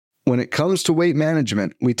When it comes to weight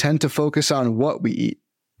management, we tend to focus on what we eat,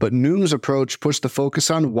 but Noom's approach puts the focus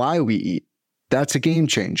on why we eat. That's a game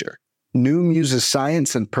changer. Noom uses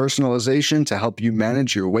science and personalization to help you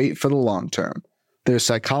manage your weight for the long term. Their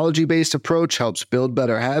psychology-based approach helps build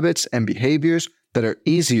better habits and behaviors that are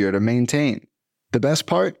easier to maintain. The best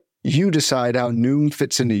part? You decide how Noom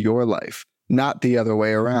fits into your life, not the other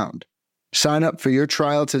way around. Sign up for your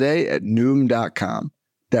trial today at Noom.com.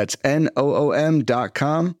 That's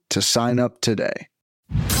Noom.com to sign up today.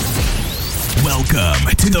 Welcome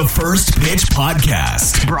to the First Pitch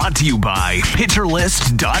Podcast, brought to you by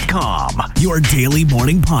PitcherList.com, your daily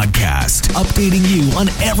morning podcast, updating you on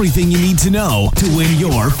everything you need to know to win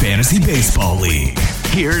your fantasy baseball league.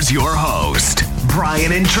 Here's your host,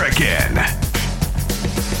 Brian Intrikin.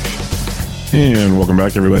 And welcome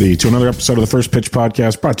back, everybody, to another episode of the First Pitch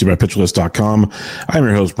Podcast, brought to you by PitcherList.com. I'm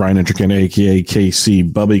your host, Brian Intrikin, a.k.a.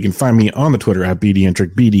 KC Bubba. You can find me on the Twitter at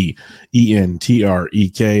BDEntric,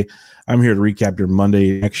 BDENTREK. I'm here to recap your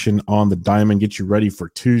Monday action on the diamond, get you ready for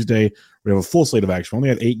Tuesday. We have a full slate of action. We only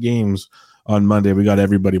had 8 games on Monday. We got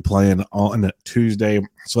everybody playing on Tuesday.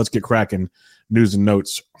 So let's get cracking. News and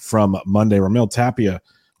notes from Monday. Raimel Tapia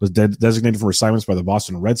was designated for assignments by the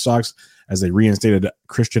Boston Red Sox as they reinstated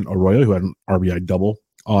Christian Arroyo, who had an RBI double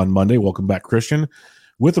on Monday. Welcome back, Christian.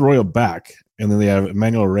 With Arroyo back, and then they have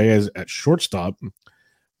Emmanuel Reyes at shortstop.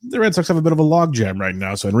 The Red Sox have a bit of a logjam right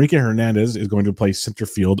now, so Enrique Hernandez is going to play center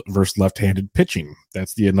field versus left-handed pitching.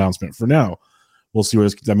 That's the announcement for now. We'll see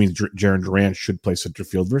what that means. Jarren Duran should play center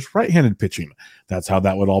field versus right-handed pitching. That's how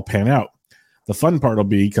that would all pan out. The fun part will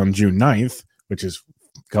be come June 9th, which is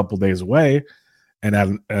a couple days away,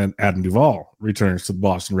 and Adam Duvall returns to the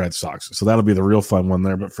Boston Red Sox. So that'll be the real fun one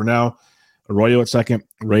there. But for now, Arroyo at second,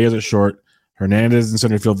 Reyes at short, Hernandez in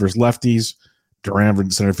center field versus lefties, Duran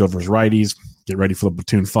in center field versus righties. Get ready for the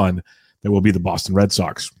platoon fun that will be the Boston Red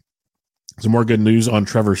Sox. Some more good news on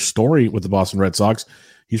Trevor Story with the Boston Red Sox.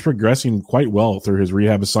 He's progressing quite well through his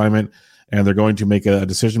rehab assignment, and they're going to make a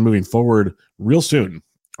decision moving forward real soon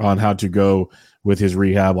on how to go with his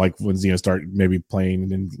rehab, like when's he going to start maybe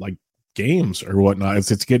playing in like games or whatnot.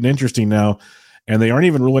 It's getting interesting now, and they aren't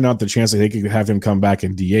even ruling out the chance that they could have him come back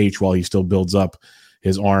in DH while he still builds up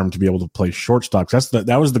his arm to be able to play shortstop.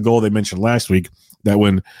 That was the goal they mentioned last week, that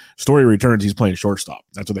when Story returns, he's playing shortstop.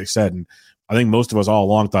 That's what they said. And I think most of us all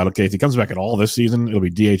along thought, okay, if he comes back at all this season, it'll be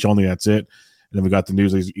DH only, that's it. And then we got the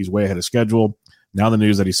news that he's way ahead of schedule. Now the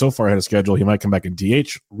news that he's so far ahead of schedule, he might come back in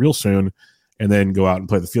DH real soon and then go out and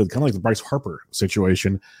play the field, kind of like the Bryce Harper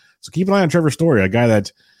situation. So keep an eye on Trevor Story, a guy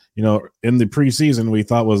that, you know, in the preseason we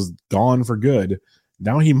thought was gone for good.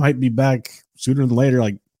 Now he might be back sooner than later,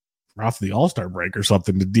 like off the All-Star break or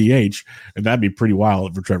something, to DH, and that'd be pretty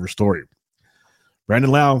wild for Trevor Story.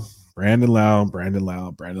 Brandon Lau. He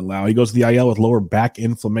goes to the IL with lower back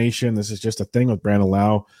inflammation. This is just a thing with Brandon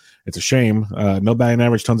Lau. It's a shame. No batting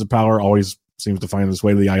average, tons of power, always seems to find his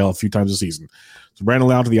way to the IL a few times a season. So Brandon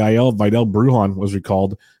Lau to the IL. Vidal Brujan was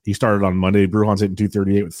recalled. He started on Monday. Brujan's hitting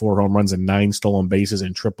 .238 with 4 home runs and 9 stolen bases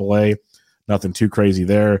in AAA. Nothing too crazy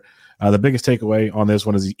there. The biggest takeaway on this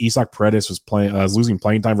one is Isaac Paredes was losing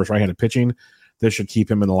playing time versus right-handed pitching. This should keep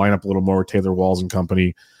him in the lineup a little more with Taylor Walls and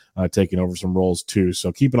company taking over some roles too.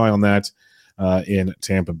 So keep an eye on that in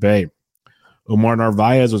Tampa Bay. Omar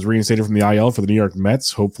Narvaez was reinstated from the IL for the New York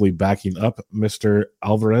Mets, hopefully backing up Mr.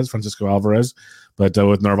 Francisco Alvarez. But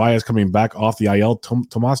with Narvaez coming back off the IL,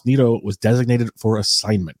 Tomas Nido was designated for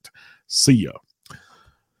assignment. See ya.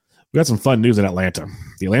 We got some fun news in Atlanta.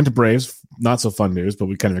 The Atlanta Braves, not so fun news, but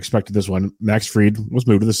we kind of expected this one. Max Fried was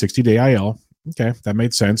moved to the 60-day IL. Okay, that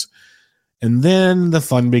made sense. And then the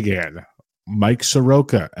fun began. Mike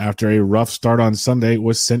Soroka, after a rough start on Sunday,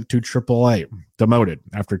 was sent to AAA, demoted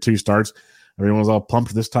after 2 starts. Everyone was all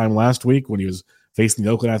pumped this time last week when he was facing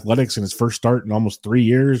the Oakland Athletics in his first start in almost 3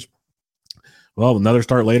 years. Well, another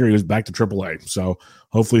start later, he was back to AAA. So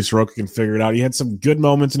hopefully Soroka can figure it out. He had some good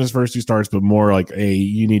moments in his first 2 starts, but more like, hey,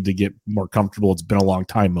 you need to get more comfortable. It's been a long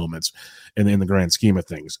time moments in the grand scheme of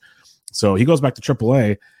things. So he goes back to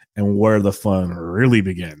AAA, and where the fun really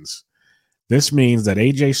begins. This means that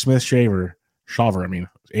AJ Smith-Shawver,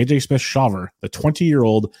 the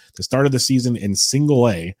 20-year-old that started the season in single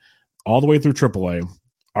A all the way through AAA,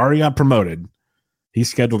 already got promoted. He's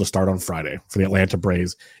scheduled to start on Friday for the Atlanta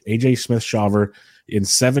Braves. AJ Smith-Shawver in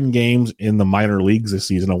 7 games in the minor leagues this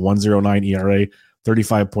season, a 1.09 ERA,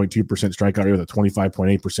 35.2% strikeout rate with a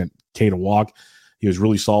 25.8% K to walk. He was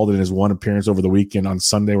really solid in his one appearance over the weekend on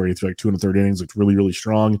Sunday where he threw like 2 1/3 innings, looked really, really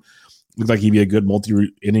strong. Looked like he'd be a good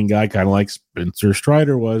multi-inning guy, kind of like Spencer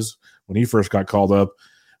Strider was when he first got called up.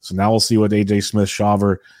 So now we'll see what AJ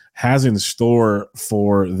Smith-Shawver has in store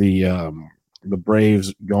for the the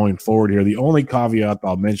Braves going forward here. The only caveat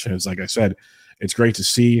I'll mention is, like I said, it's great to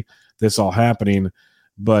see this all happening.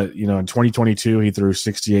 But, in 2022, he threw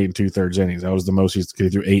 68 and 2/3 innings. That was the most. He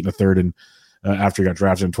threw 8 1/3 and after he got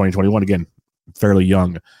drafted in 2021. Again, fairly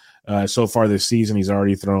young. So far this season, he's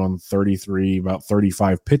already thrown 33, about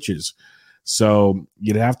 35 pitches. So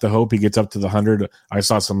you'd have to hope he gets up to the 100. I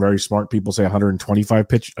saw some very smart people say 125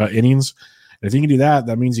 pitch innings. And if you can do that,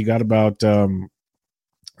 that means you got about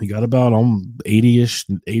 80-ish,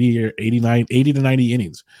 80 or 89, 80 to 90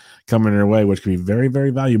 innings coming their way, which could be very, very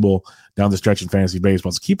valuable down the stretch in fantasy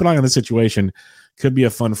baseball. So keep an eye on this situation. Could be a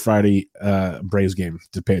fun Friday Braves game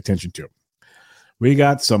to pay attention to. We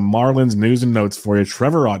got some Marlins news and notes for you.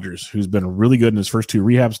 Trevor Rogers, who's been really good in his first 2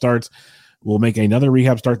 rehab starts, will make another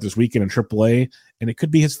rehab start this weekend in AAA, and it could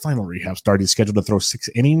be his final rehab start. He's scheduled to throw 6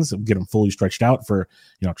 innings and get him fully stretched out for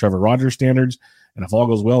Trevor Rogers standards. And if all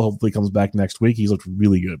goes well, hopefully he comes back next week. He's looked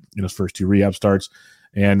really good in his first 2 rehab starts,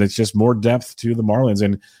 and it's just more depth to the Marlins.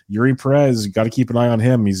 And Yuri Perez, got to keep an eye on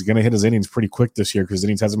him. He's going to hit his innings pretty quick this year because his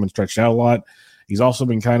innings hasn't been stretched out a lot. He's also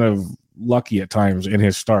been kind of lucky at times in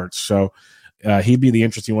his starts, so he'd be the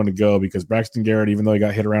interesting one to go because Braxton Garrett, even though he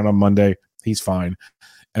got hit around on Monday, he's fine.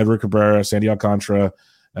 Edward Cabrera, Sandy Alcantara,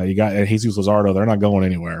 you got Jesus Luzardo. They're not going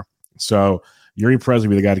anywhere. So Yuri Perez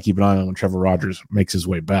will be the guy to keep an eye on when Trevor Rogers makes his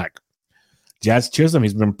way back. Jazz Chisholm,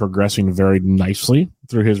 he's been progressing very nicely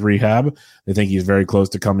through his rehab. They think he's very close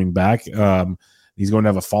to coming back. He's going to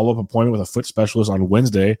have a follow-up appointment with a foot specialist on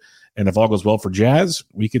Wednesday. And if all goes well for Jazz,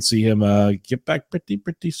 we could see him get back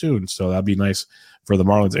pretty soon. So that'd be nice for the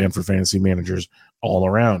Marlins and for fantasy managers all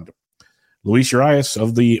around. Luis Urias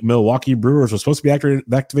of the Milwaukee Brewers was supposed to be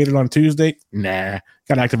activated on Tuesday. Got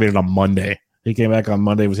activated on Monday. He came back on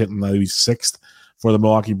Monday, was hitting the 6th for the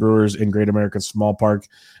Milwaukee Brewers in Great American Small Park,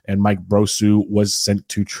 and Mike Brosu was sent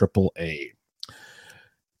to AAA.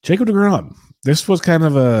 Jacob deGrom. This was kind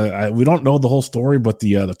of we don't know the whole story, but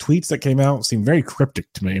the tweets that came out seemed very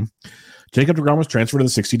cryptic to me. Jacob deGrom was transferred to the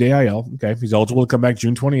 60-day IL. Okay, he's eligible to come back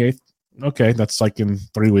June 28th. Okay, that's like in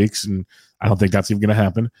 3 weeks, and I don't think that's even going to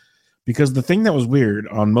happen. Because the thing that was weird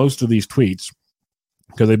on most of these tweets,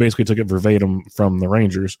 because they basically took it verbatim from the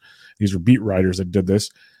Rangers, these were beat writers that did this,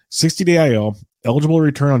 60-day IL, eligible to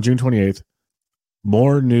return on June 28th,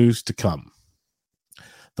 more news to come.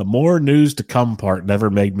 The more news to come part never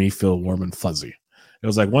made me feel warm and fuzzy. It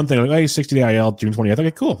was like one thing, like, hey, 60-day IL, June 28th.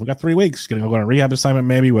 Okay, cool. We got 3 weeks. Going to go on a rehab assignment,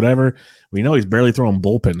 maybe, whatever. We know he's barely throwing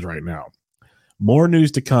bullpens right now. More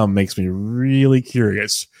news to come makes me really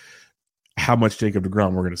curious how much Jacob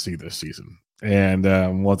deGrom we're going to see this season. And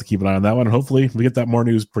we'll have to keep an eye on that one. Hopefully, we get that more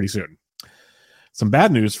news pretty soon. Some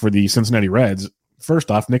bad news for the Cincinnati Reds. First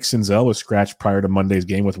off, Nick Senzel was scratched prior to Monday's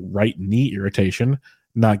game with right knee irritation.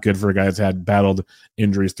 Not good for a guy that's had battled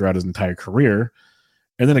injuries throughout his entire career.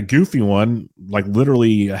 And then a goofy one, like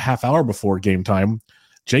literally a half hour before game time,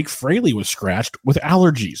 Jake Fraley was scratched with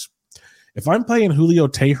allergies. If I'm playing Julio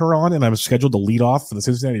Teheran and I'm scheduled to lead off for the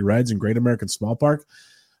Cincinnati Reds in Great American Small Park,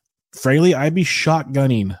 Fraley, I'd be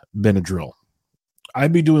shotgunning Benadryl.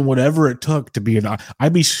 I'd be doing whatever it took to be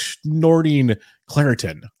I'd be snorting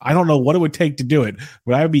Claritin. I don't know what it would take to do it,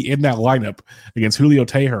 but I would be in that lineup against Julio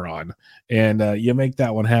Teheran, and you make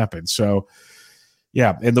that one happen. So,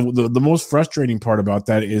 yeah, and the most frustrating part about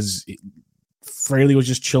that is Fraley was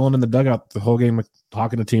just chilling in the dugout the whole game,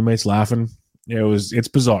 talking to teammates, laughing. It's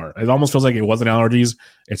bizarre. It almost feels like it wasn't allergies.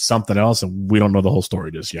 It's something else, and we don't know the whole story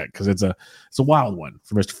just yet because it's a wild one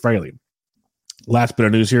for Mr. Fraley. Last bit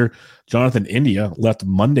of news here. Jonathan India left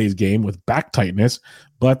Monday's game with back tightness,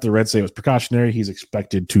 but the Reds say it was precautionary. He's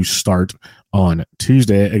expected to start on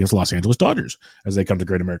Tuesday against the Los Angeles Dodgers as they come to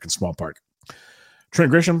Great American Small Park.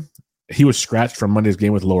 Trent Grisham, he was scratched from Monday's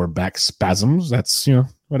game with lower back spasms. That's,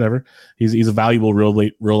 whatever. He's a valuable real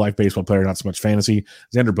life baseball player, not so much fantasy.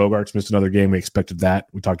 Xander Bogaerts missed another game. We expected that.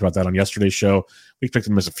 We talked about that on yesterday's show. We expected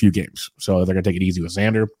him to miss a few games, so they're going to take it easy with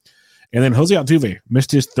Xander. And then Jose Altuve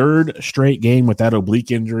missed his 3rd straight game with that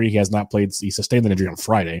oblique injury. He has not played. He sustained the injury on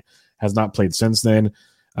Friday, has not played since then.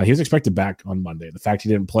 He was expected back on Monday. The fact he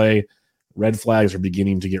didn't play, red flags are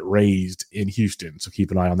beginning to get raised in Houston. So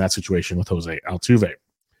keep an eye on that situation with Jose Altuve.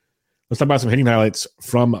 Let's talk about some hitting highlights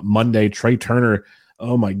from Monday. Trey Turner.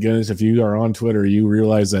 Oh my goodness. If you are on Twitter, you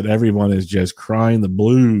realize that everyone is just crying the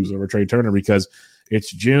blues over Trey Turner because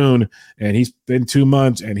it's June and he's been 2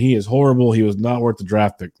 months and he is horrible. He was not worth the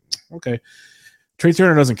draft pick. Okay. Trey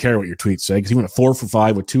Turner doesn't care what your tweets say because he went 4 for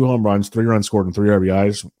 5 with 2 home runs, 3 runs scored, and 3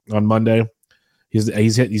 RBIs on Monday. He's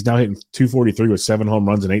now hitting 243 with 7 home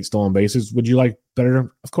runs and 8 stolen bases. Would you like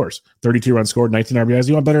better? Of course. 32 runs scored, 19 RBIs.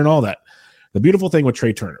 You want better than all that. The beautiful thing with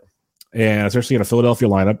Trey Turner, and especially in a Philadelphia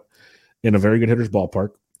lineup, in a very good hitter's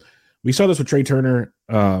ballpark, We saw this with Trey Turner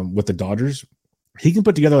with the Dodgers. He can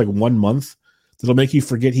put together like 1 month that'll make you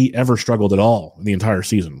forget he ever struggled at all in the entire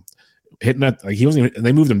season. Hitting that, like he wasn't even,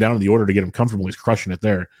 they moved him down in the order to get him comfortable. He's crushing it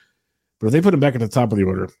there. But if they put him back at the top of the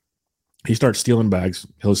order, he starts stealing bags.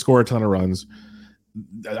 He'll score a ton of runs.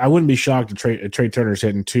 I wouldn't be shocked if Trey Turner's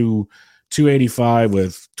hitting 285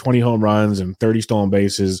 with 20 home runs and 30 stolen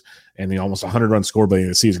bases and almost 100 run score by the end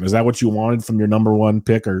of the season. Is that what you wanted from your number 1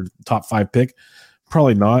 pick or top 5 pick?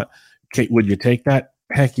 Probably not. Okay, would you take that?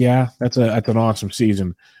 Heck yeah. That's an awesome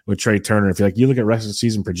season with Trey Turner. If you look at rest of the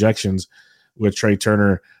season projections with Trey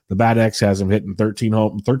Turner, the Bad X has him hitting 13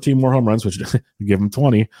 more home runs, which give him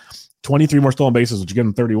 20. 23 more stolen bases, which give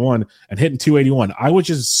him 31, and hitting 281. I was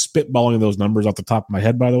just spitballing those numbers off the top of my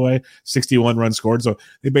head, by the way. 61 runs scored. So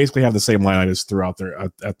they basically have the same line items throughout there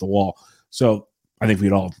at the wall. So I think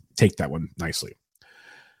we'd all take that one nicely.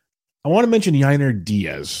 I want to mention Yainer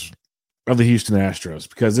Diaz of the Houston Astros,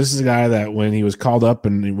 because this is a guy that when he was called up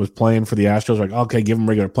and he was playing for the Astros, like, okay, give him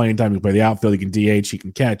regular playing time. He can play the outfield. He can DH. He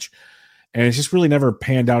can catch. And it's just really never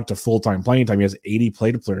panned out to full-time playing time. He has 80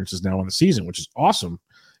 plate appearances now on the season, which is awesome.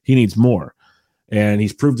 He needs more. And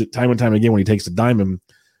he's proved it time and time again when he takes the diamond.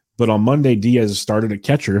 But on Monday, Diaz started at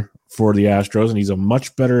catcher for the Astros, and he's a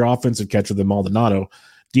much better offensive catcher than Maldonado.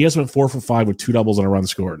 Diaz went 4 for 5 with 2 doubles and a run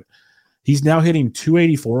scored. He's now hitting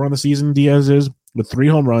 284 on the season, Diaz is, with 3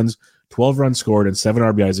 home runs, 12 runs scored, and 7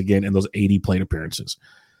 RBIs again in those 80 plate appearances.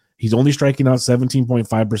 He's only striking out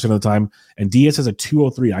 17.5% of the time, and Diaz has a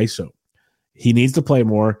 203 ISO. He needs to play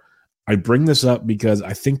more. I bring this up because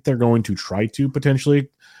I think they're going to try to potentially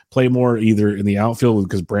play more either in the outfield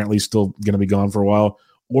because Brantley's still going to be gone for a while,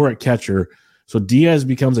 or at catcher. So Diaz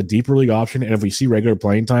becomes a deeper league option, and if we see regular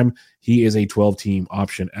playing time, he is a 12-team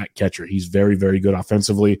option at catcher. He's very, very good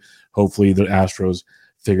offensively. Hopefully the Astros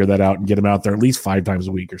figure that out and get him out there at least 5 times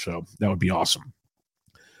a week or so. That would be awesome.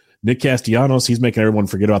 Nick Castellanos, he's making everyone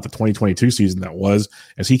forget about the 2022 season that was,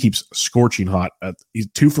 as he keeps scorching hot. He's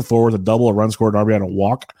 2 for 4 with a double, a run scored, RBI, and a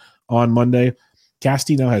walk on Monday.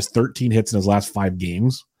 Casti now has 13 hits in his last 5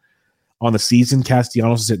 games. On the season,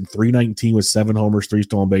 Castellanos is hitting 319 with 7 homers, 3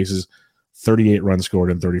 stolen bases, 38 runs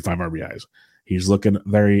scored, and 35 RBIs. He's looking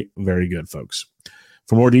very, very good, folks.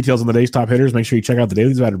 For more details on the day's top hitters, make sure you check out the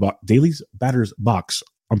Daily's Batters Box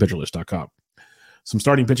on PitcherList.com. Some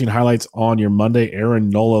starting pitching highlights on your Monday. Aaron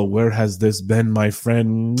Nola, where has this been, my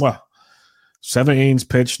friend? 7 innings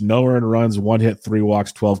pitched, no earned runs, 1 hit, 3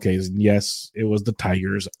 walks, 12 Ks. Yes, it was the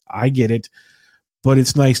Tigers. I get it, but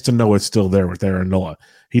it's nice to know it's still there with Aaron Nola.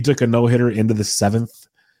 He took a no-hitter into the 7th.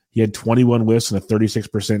 He had 21 whiffs and a 36%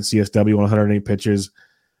 CSW on 108 pitches.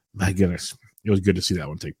 My goodness, it was good to see that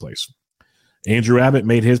one take place. Andrew Abbott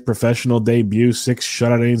made his professional debut, 6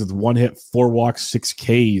 shutout innings with 1 hit, 4 walks, 6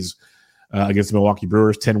 Ks against the Milwaukee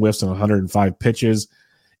Brewers, 10 whiffs and 105 pitches.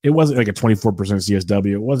 It wasn't like a 24%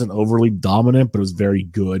 CSW. It wasn't overly dominant, but it was very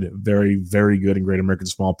good, very, very good in Great American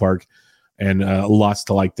Small Park, and lots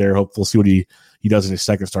to like there. Hopefully, we'll see what he does in his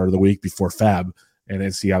second start of the week before Fab, and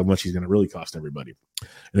then see how much he's going to really cost everybody.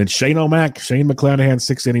 And then Shane McClanahan,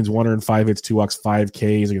 6 innings, 105 hits, 2 walks, 5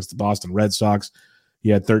 Ks against the Boston Red Sox. He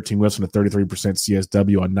had 13 whiffs and a 33%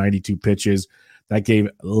 CSW on 92 pitches. That gave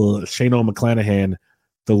Shane McClanahan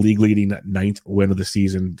the league-leading 9th win of the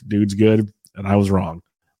season. Dude's good, and I was wrong.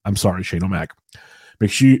 I'm sorry, Shane O'Mac. Make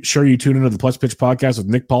sure you tune into the Plus Pitch podcast with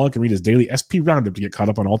Nick Pollock and read his daily SP Roundup to get caught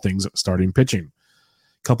up on all things starting pitching.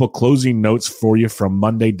 Couple closing notes for you from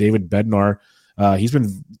Monday. David Bednar, he's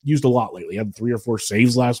been used a lot lately. He had 3 or 4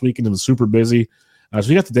 saves last week and was super busy. So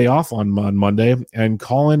he got the day off on Monday, and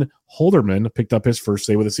Colin Holderman picked up his first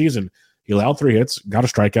save of the season. He allowed 3 hits, got a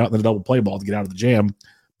strikeout, and then a double play ball to get out of the jam,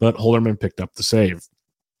 but Holderman picked up the save.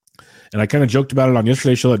 And I kind of joked about it on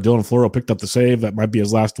yesterday's show that Dylan Floro picked up the save. That might be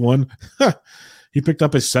his last one. He picked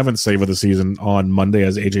up his 7th save of the season on Monday,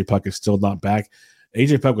 as AJ Puck is still not back.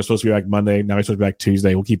 AJ Puck was supposed to be back Monday. Now he's supposed to be back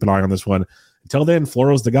Tuesday. We'll keep an eye on this one. Until then,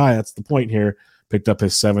 Floro's the guy. That's the point here. Picked up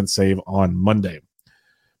his 7th save on Monday.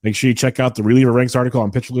 Make sure you check out the Reliever Ranks article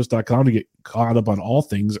on PitcherList.com to get caught up on all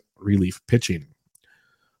things relief pitching.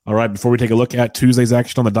 All right, before we take a look at Tuesday's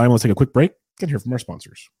action on the diamond, let's take a quick break and hear from our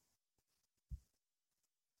sponsors.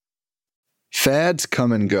 Fads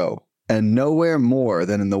come and go, and nowhere more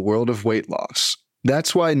than in the world of weight loss.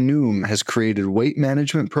 That's why Noom has created weight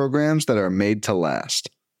management programs that are made to last.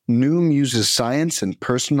 Noom uses science and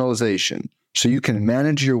personalization so you can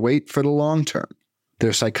manage your weight for the long term.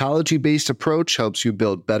 Their psychology-based approach helps you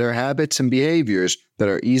build better habits and behaviors that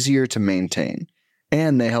are easier to maintain.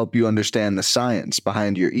 And they help you understand the science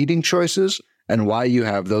behind your eating choices and why you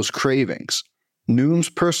have those cravings. Noom's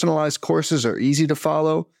personalized courses are easy to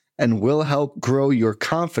follow, and we'll help grow your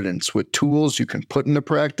confidence with tools you can put into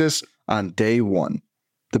practice on day one.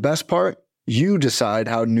 The best part? You decide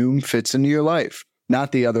how Noom fits into your life,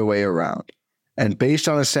 not the other way around. And based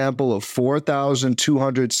on a sample of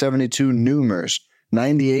 4,272 Noomers,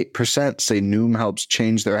 98% say Noom helps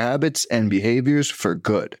change their habits and behaviors for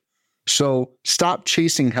good. So stop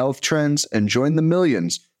chasing health trends and join the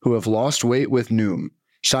millions who have lost weight with Noom.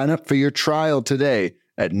 Sign up for your trial today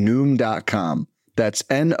at Noom.com. That's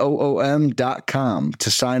Noom.com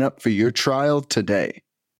to sign up for your trial today.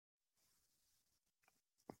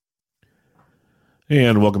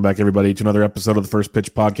 And welcome back, everybody, to another episode of the First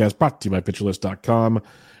Pitch Podcast, brought to you by PitcherList.com.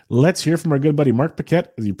 Let's hear from our good buddy Mark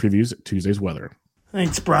Paquette as he previews Tuesday's weather.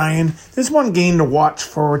 Thanks, Brian. There's one game to watch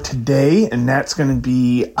for today, and that's going to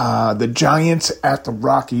be the Giants at the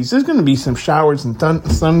Rockies. There's going to be some showers and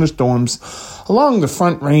thunderstorms along the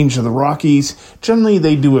front range of the Rockies. Generally,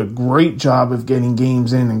 they do a great job of getting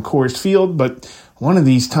games in Coors Field, but one of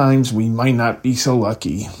these times we might not be so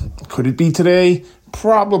lucky. Could it be today?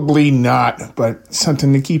 Probably not, but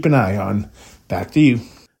something to keep an eye on. Back to you.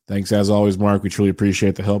 Thanks, as always, Mark. We truly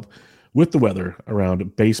appreciate the help with the weather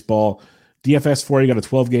around baseball. DFS for you got a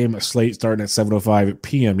 12-game slate starting at 7:05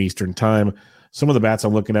 p.m. Eastern time. Some of the bats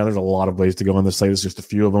I'm looking at, there's a lot of ways to go on the slate. There's just a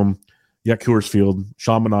few of them. You got Coors Field,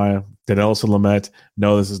 Sean Manaea, Dinelson Lamet.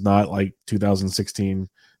 No, this is not like 2016.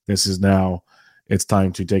 This is now. It's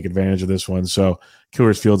time to take advantage of this one. So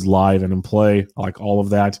Coors Field's live and in play. I like all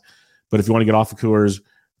of that. But if you want to get off of Coors,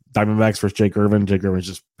 Diamondbacks versus Jake Irvin. Jake Irvin's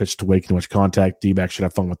just pitched to way too much contact. D-backs should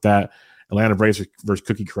have fun with that. Atlanta Braves versus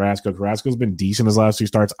Cookie Carrasco. Carrasco's been decent his last two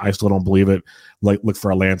starts. I still don't believe it. Look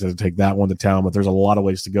for Atlanta to take that one to town, but there's a lot of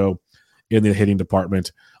ways to go in the hitting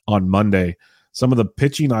department on Monday. Some of the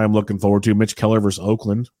pitching I'm looking forward to, Mitch Keller versus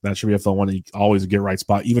Oakland. That should be a fun one. You always get right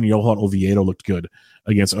spot. Even Johan Oviedo looked good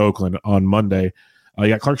against Oakland on Monday. You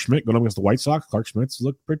got Clark Schmidt going up against the White Sox. Clark Schmidt's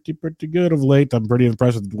looked pretty good of late. I'm pretty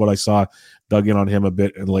impressed with what I saw. Dug in on him a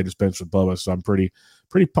bit in the latest bench with Bubba, so I'm pretty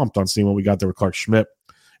pumped on seeing what we got there with Clark Schmidt.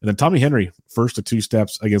 And then Tommy Henry, first of two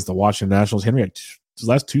steps against the Washington Nationals. Henry, his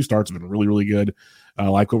last two starts have been really, really good. I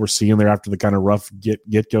like what we're seeing there after the kind of rough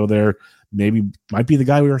get-go there. Maybe might be the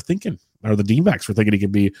guy we were thinking, or the D-backs were thinking he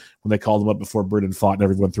could be when they called him up before Britton fought and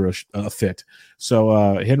everyone threw a fit.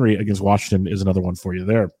 So Henry against Washington is another one for you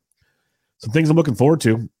there. Some things I'm looking forward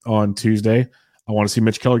to on Tuesday. I want to see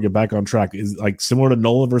Mitch Keller get back on track. Is like similar to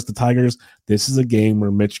Nola versus the Tigers. This is a game where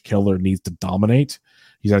Mitch Keller needs to dominate.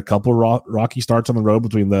 He's had a couple rocky starts on the road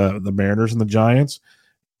between the Mariners and the Giants.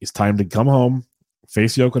 It's time to come home,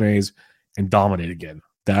 face the Oakland A's, and dominate again.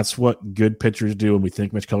 That's what good pitchers do, and we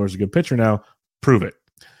think Mitch Keller is a good pitcher now. Prove it.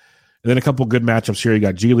 And then a couple good matchups here. You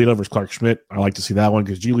got Giolito versus Clark Schmidt. I like to see that one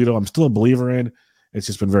because Giolito, I'm still a believer in. It's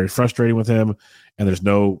just been very frustrating with him, and there's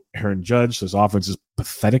no Aaron Judge. So his offense is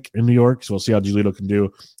pathetic in New York, so we'll see how Giolito can do.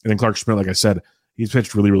 And then Clark Schmidt, like I said, he's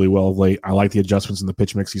pitched really, really well of late. I like the adjustments in the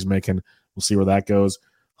pitch mix he's making. We'll see where that goes.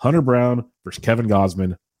 Hunter Brown versus Kevin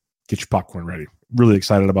Gausman. Get your popcorn ready. Really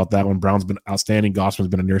excited about that one. Brown's been outstanding. Gausman's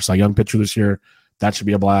been a near Cy Young pitcher this year. That should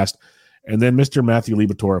be a blast. And then Mr. Matthew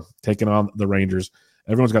Liberatore taking on the Rangers.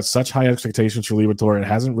 Everyone's got such high expectations for Liberatore. It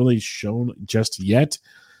hasn't really shown just yet.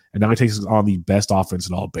 And now he takes on the best offense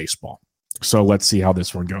in all of baseball. So let's see how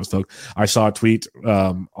this one goes, though. I saw a tweet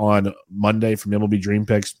on Monday from MLB Dream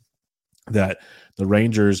Picks that the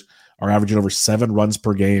Rangers are averaging over 7 runs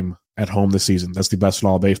per game at home this season. That's the best in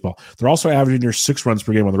all of baseball. They're also averaging near 6 runs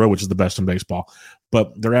per game on the road, which is the best in baseball.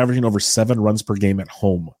 But they're averaging over 7 runs per game at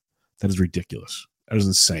home. That is ridiculous. That is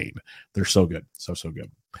insane. They're so good. So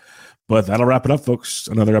good. But that'll wrap it up, folks.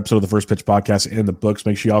 Another episode of the First Pitch Podcast in the books.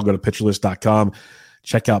 Make sure y'all go to PitcherList.com.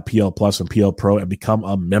 Check out PL Plus and PL Pro and become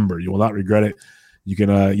a member. You will not regret it. You can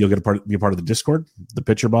you'll be a part of the Discord, the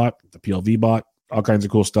Pitcher Bot, the PLV Bot, all kinds of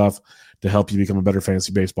cool stuff to help you become a better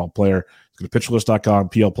fantasy baseball player. Go to PitcherList.com,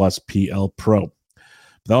 PL Plus, PL Pro. But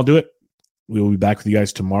that'll do it. We will be back with you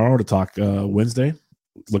guys tomorrow to talk Wednesday,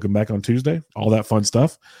 looking back on Tuesday, all that fun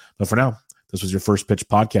stuff. But for now, this was your First Pitch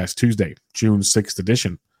Podcast, Tuesday, June 6th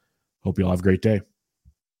edition. Hope you all have a great day.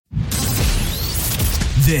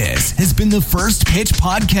 This has been the First Pitch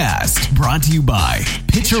Podcast, brought to you by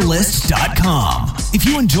PitcherList.com. If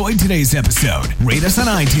you enjoyed today's episode, rate us on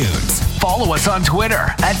iTunes, follow us on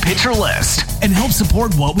Twitter @PitcherList, and help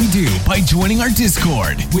support what we do by joining our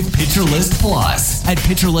Discord with PitcherList Plus at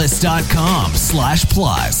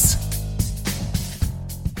PitcherList.com/plus.